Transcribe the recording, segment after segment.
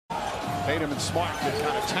Tatum and Smart get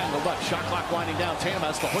kind of tangled up. Shot clock winding down. Tatum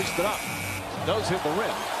has to hoist it up. Does hit the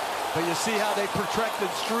rim. But you see how they protected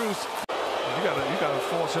Strus. You gotta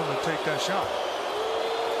force him to take that shot.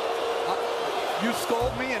 You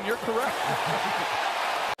scold me, and you're correct.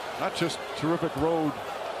 Not just terrific road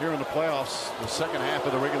here in the playoffs, the second half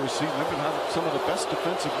of the regular season. They've been having some of the best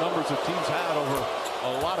defensive numbers that teams had over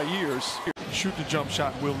a lot of years. Shoot the jump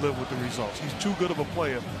shot, we'll live with the results. He's too good of a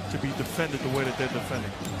player to be defended the way that they're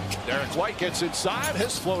defending. Derek White gets inside.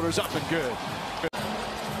 His floater's up and good.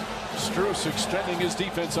 Strus extending his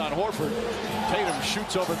defense on Horford. Tatum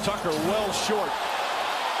shoots over Tucker, well short.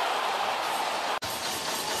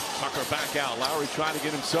 Tucker back out. Lowry trying to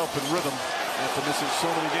get himself in rhythm after missing so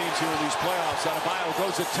many games here in these playoffs. Adebayo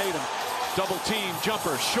goes at Tatum. Double team,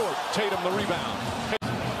 jumper, short. Tatum the rebound.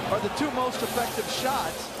 Are the two most effective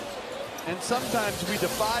shots, and sometimes we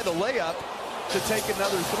defy the layup to take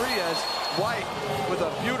another three, as White with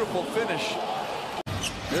a beautiful finish.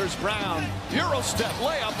 There's Brown. Euro step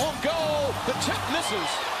layup won't go. The tip misses.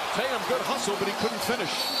 Tatum good hustle, but he couldn't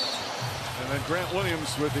finish. And then Grant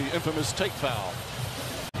Williams with the infamous take foul.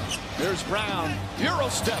 There's Brown. Euro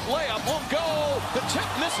step layup won't go. The tip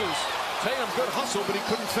misses. Tatum good hustle, but he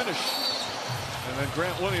couldn't finish. And then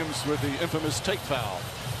Grant Williams with the infamous take foul.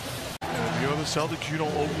 If you're the Celtics, you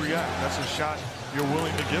don't overreact. That's a shot you're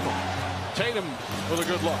willing to give him. Tatum with a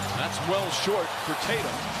good look. That's well short for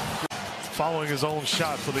Tatum. Following his own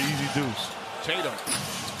shot for the easy deuce. Tatum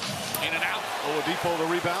in and out. Oladipo the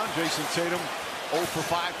rebound. Jayson Tatum 0 for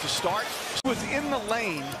 5 to start. Was in the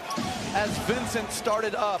lane as Vincent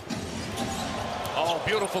started up. Oh,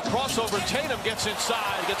 beautiful crossover. Tatum gets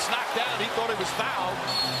inside, gets knocked down. He thought he was fouled.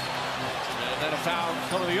 And then a foul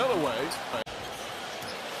coming the other way.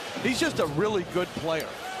 He's just a really good player.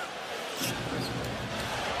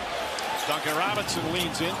 Duncan Robinson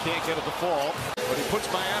leans in, can't get it to fall, but he puts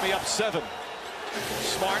Miami up 7.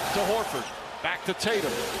 Smart to Horford, back to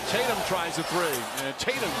Tatum. Tatum tries a three, and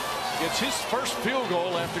Tatum gets his first field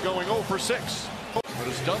goal after going 0 for 6. But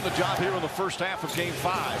has done the job here in the first half of Game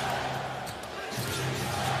 5.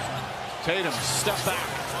 Tatum, step back,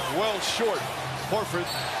 well short. Horford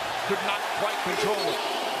could not quite control it.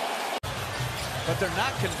 But they're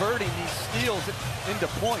not converting these steals into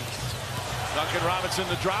points. Duncan Robinson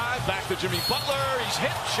the drive, back to Jimmy Butler. He's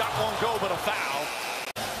hit, shot won't go, but a foul.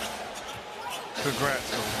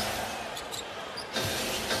 Congrats.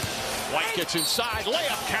 White gets inside,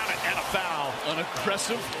 layup, count it, and a foul. An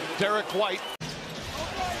aggressive Derek White.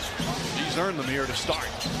 He's earned them here to start.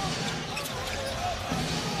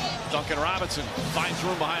 Duncan Robinson finds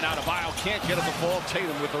room behind Adebayo, can't get it to fall.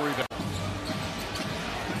 Tatum with the rebound.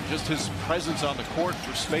 Just his presence on the court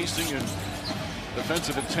for spacing and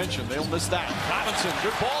defensive intention. They'll miss that. Robinson,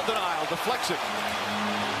 good ball denial, deflects it.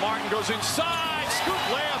 Martin goes inside, scoop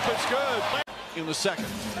layup is good. In the second.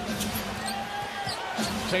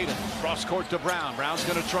 Tatum, cross court to Brown. Brown's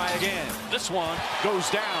going to try again. This one goes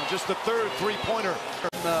down, just the third three-pointer.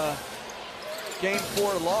 Game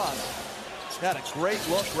 4 loss. Had a great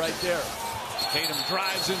look right there. Tatum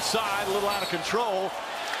drives inside, a little out of control.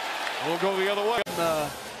 We'll go the other way.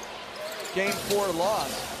 Game 4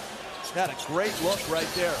 loss. Had a great look right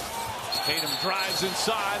there. Tatum drives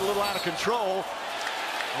inside, a little out of control.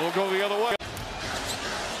 We'll go the other way.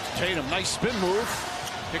 Tatum, nice spin move.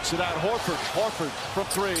 Kicks it out, Horford. Horford from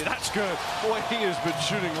 3. That's good. Boy, he has been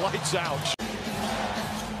shooting lights out.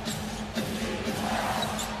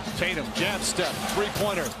 Tatum, jab step,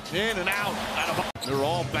 three-pointer, in and out. They're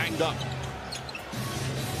all banged up.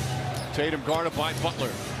 Tatum guarded by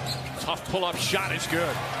Butler. Tough pull-up shot is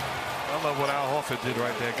good. I love what Al Horford did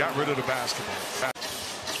right there. Got rid of the basketball.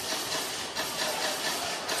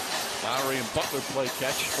 Lowry and Butler play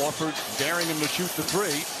catch. Horford daring him to shoot the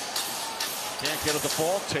 3. Can't get it to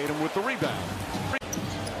fall. Tatum with the rebound.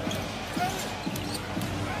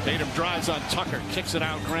 Tatum drives on Tucker. Kicks it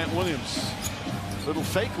out. Grant Williams. Little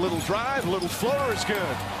fake, little drive, little floater is good.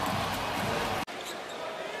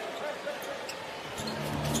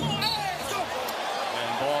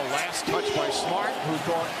 And ball last touch by Smart, who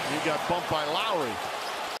thought he got bumped by Lowry.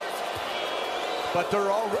 But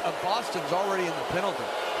they're all Boston's already in the penalty.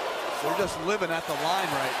 They're just living at the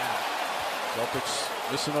line right now. Celtics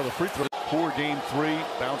miss another free throw. Poor Game 3,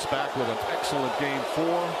 bounce back with an excellent Game 4.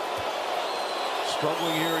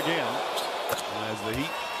 Struggling here again as the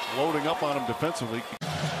Heat loading up on him defensively.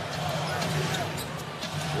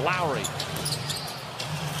 Lowry.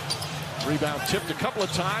 Rebound tipped a couple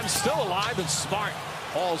of times, still alive, and Smart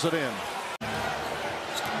hauls it in.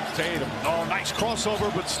 Tatum, oh, nice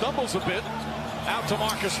crossover, but stumbles a bit. Out to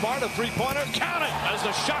Marcus Smart, a three-pointer, count it as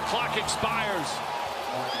the shot clock expires.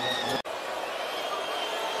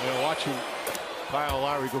 And watching Kyle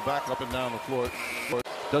Lowry go back up and down the floor.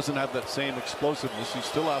 Doesn't have that same explosiveness. He's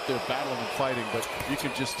still out there battling and fighting, but you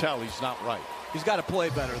can just tell he's not right. He's got to play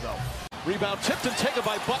better, though. Rebound tipped and taken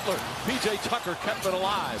by Butler. P.J. Tucker kept it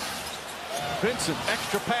alive. Vincent,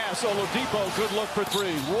 extra pass. Oladipo, good look for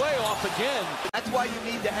three. Way off again. That's why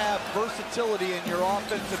you need to have versatility in your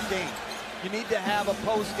offensive game. You need to have a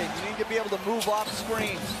post game. You need to be able to move off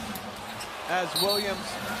screens as Williams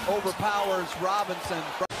overpowers Robinson.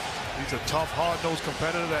 He's a tough, hard-nosed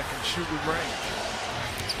competitor that can shoot with range.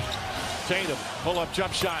 Tatum, pull-up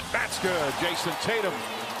jump shot. That's good. Jayson Tatum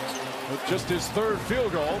with just his third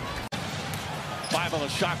field goal. 5 on the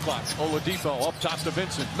shot clock. Oladipo up top to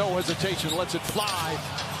Vincent. No hesitation. Lets it fly.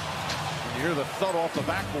 And you hear the thud off the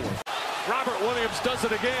backboard. Robert Williams does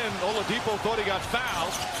it again. Oladipo thought he got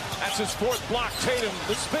fouled. That's his fourth block. Tatum,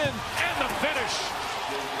 the spin, and the finish.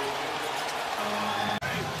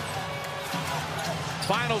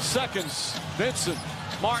 Final seconds. Vincent,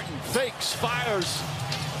 Martin fakes, fires.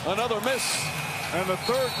 Another miss. And the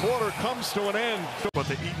third quarter comes to an end. But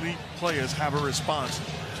the elite players have a response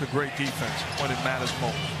to great defense when it matters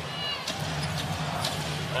most.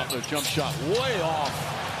 Butler jump shot way off.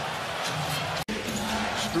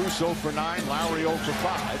 Strus 0 for 9, Lowry 0 for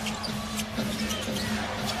 5.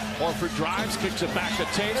 Horford drives, kicks it back to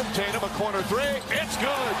Tatum. Tatum, a corner three. It's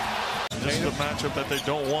good. This is the matchup that they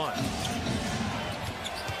don't want.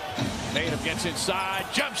 Tatum gets inside.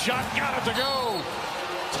 Jump shot, got it to go.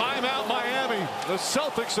 Timeout Miami. The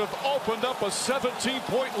Celtics have opened up a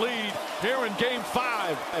 17-point lead here in Game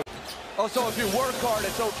 5. Oh, so if you work hard,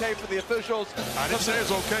 it's okay for the officials? I didn't say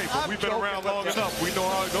it's okay, but we've been around long enough. We know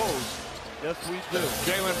how it goes. Yes, we do.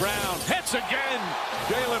 Jaylen Brown hits again.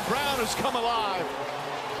 Jaylen Brown has come alive.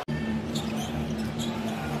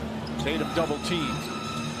 Tatum double team.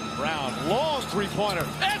 Brown, long three-pointer.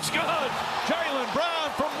 It's good. Jaylen Brown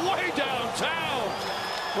from way downtown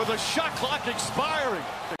with a shot clock expiring.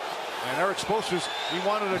 And Eric Spoelstra's, he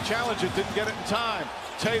wanted a challenge it, didn't get it in time.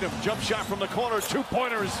 Tatum, jump shot from the corner,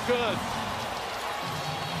 two-pointer is good.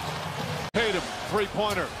 Tatum,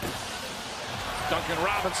 three-pointer. Duncan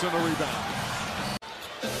Robinson, the rebound.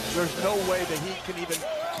 There's no way the Heat can even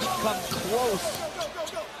come close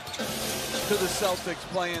to the Celtics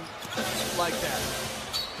playing like that.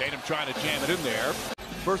 Tatum trying to jam it in there.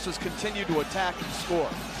 Versus continue to attack and score.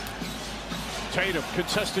 Tatum,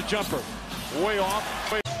 contested jumper. Way off.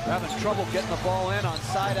 Having trouble getting the ball in on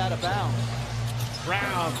side out of bounds.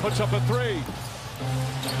 Brown puts up a three.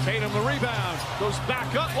 Tatum the rebound. Goes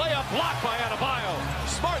back up. Layup blocked by Adebayo.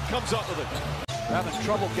 Smart comes up with it. Having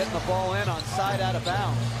trouble getting the ball in on side out of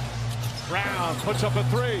bounds. Brown puts up a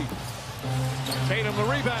three. Tatum the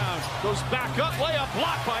rebound. Goes back up. Layup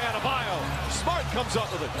blocked by Adebayo. Smart comes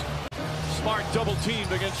up with it. Smart double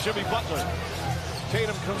teamed against Jimmy Butler.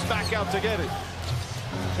 Tatum comes back out to get it.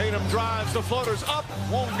 Tatum drives, the floater's up,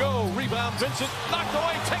 won't go. Rebound Vincent, knocked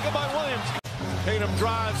away, taken by Williams. Tatum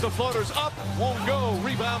drives, the floater's up, won't go.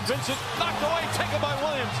 Rebound Vincent, knocked away, taken by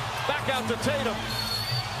Williams. Back out to Tatum.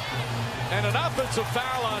 And an offensive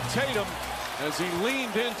foul on Tatum as he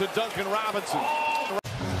leaned into Duncan Robinson.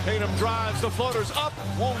 Tatum drives, the floater's up,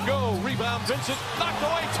 won't go. Rebound Vincent, knocked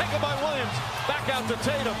away, taken by Williams. Back out to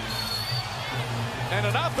Tatum. And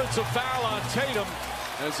an offensive foul on Tatum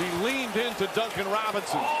as he leaned into Duncan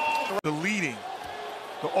Robinson. The leading,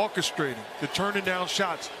 the orchestrating, the turning down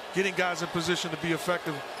shots, getting guys in position to be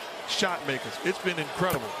effective shot makers. It's been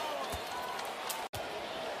incredible.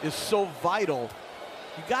 Is so vital.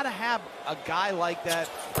 You got to have a guy like that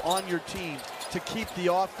on your team to keep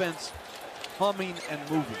the offense humming and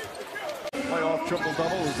moving. Playoff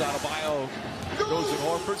triple-double is Adebayo. Goes to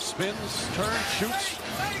Horford, spins, turns, shoots,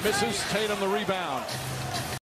 misses. Tatum the rebound.